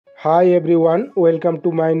Hi everyone, welcome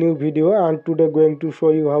to my new video, and today going to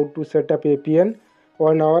show you how to set up APN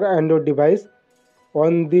on our Android device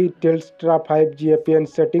on the Telstra 5G APN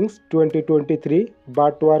settings 2023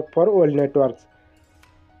 but work for all networks.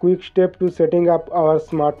 Quick step to setting up our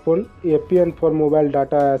smartphone APN for mobile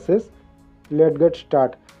data access. Let's get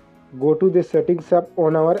start. Go to the settings app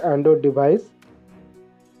on our Android device.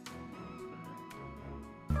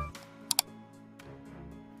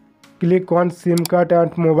 Click on SIM card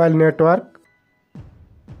and mobile network.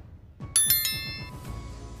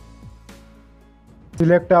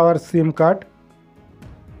 Select our SIM card.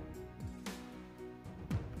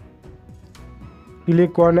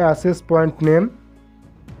 Click on access point name.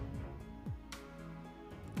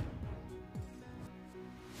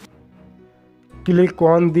 Click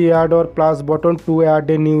on the add or plus button to add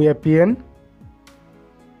a new APN.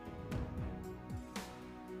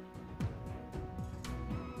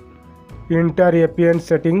 Enter APN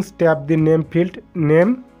settings, tap the name field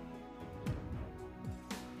name.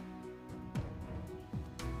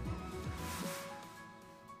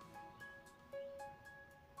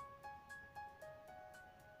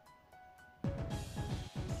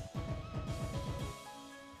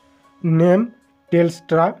 Name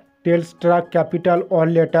Telstra capital all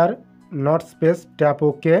letter, not space, tap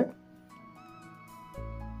OK.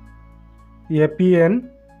 APN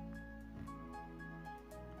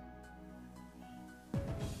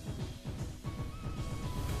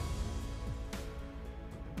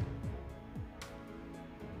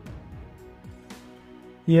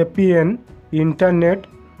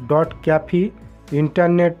internet.cafe,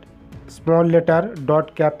 internet small letter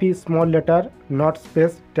 .cafe small letter, not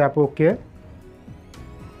space, tap OK.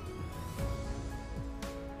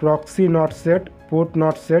 Proxy not set, port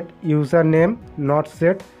not set, username not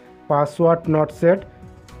set, password not set.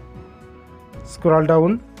 Scroll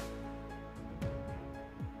down.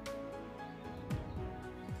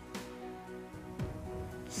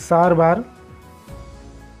 Server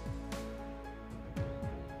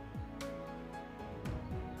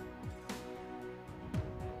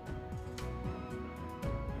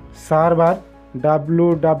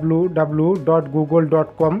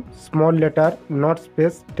www.google.com small letter not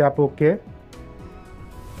space, tap OK.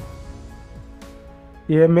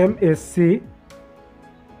 MMSC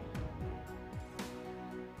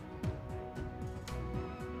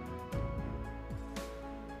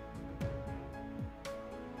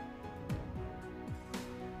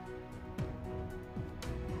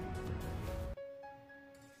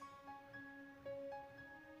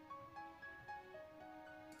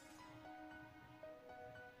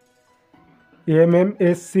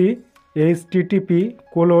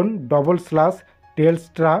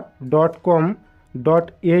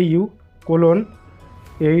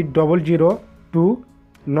http://telstra.com.au:8002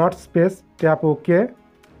 not space, tap OK.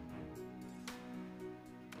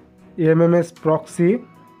 MMS proxy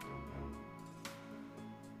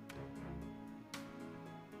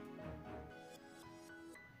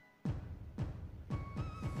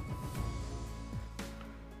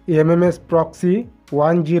MMS proxy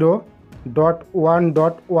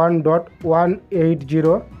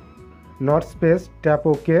 10.1.1.180 not space, tap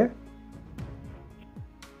OK.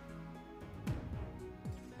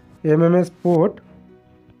 MMS port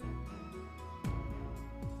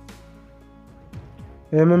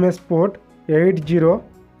MMS port 80,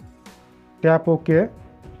 tap OK.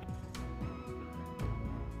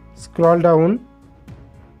 Scroll down.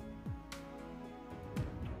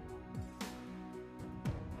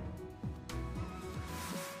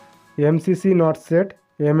 MCC not set,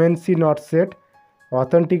 MNC not set.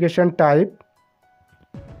 Authentication type.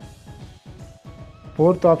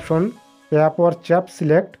 Fourth option, app or chat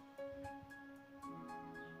select.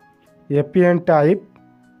 APN type.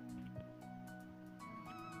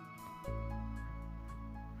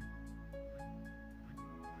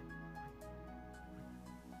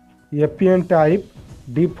 APN type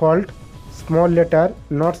default small letter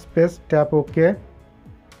not space, tap OK.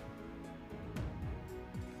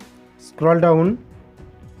 Scroll down.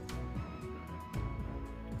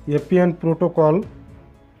 APN protocol.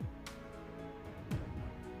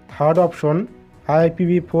 Third option,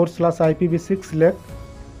 IPv4/IPv6 select.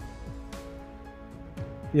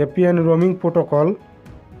 APN roaming protocol.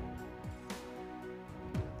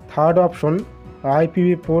 Third option,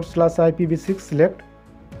 IPv4/IPv6 select.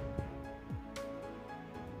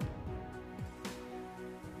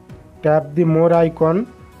 Tap the more icon.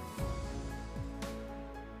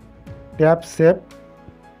 Tap save.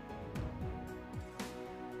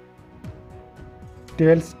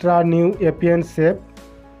 Telstra new APN save.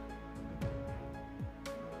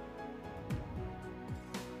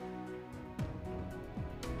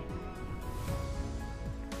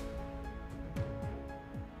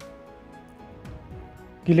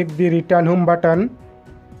 Click the return home button.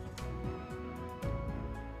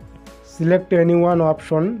 Select any one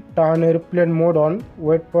option. Turn airplane mode on.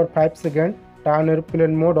 Wait for 5 seconds. Turn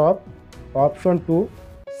airplane mode off. Option 2.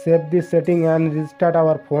 Save the setting and restart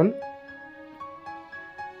our phone.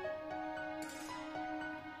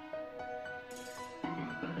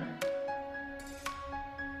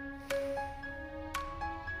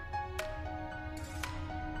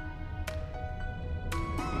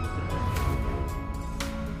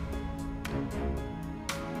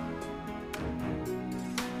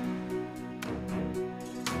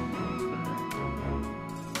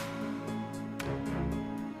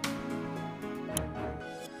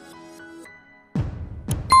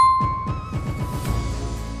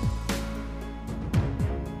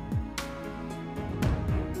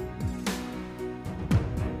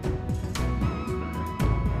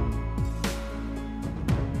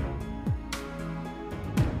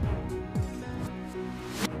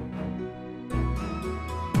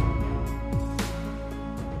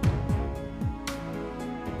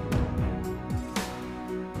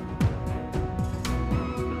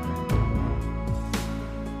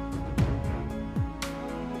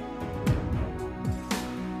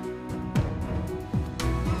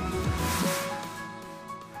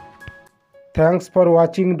 Thanks for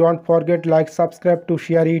watching. Don't forget like, subscribe to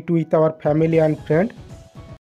share it with our family and friend.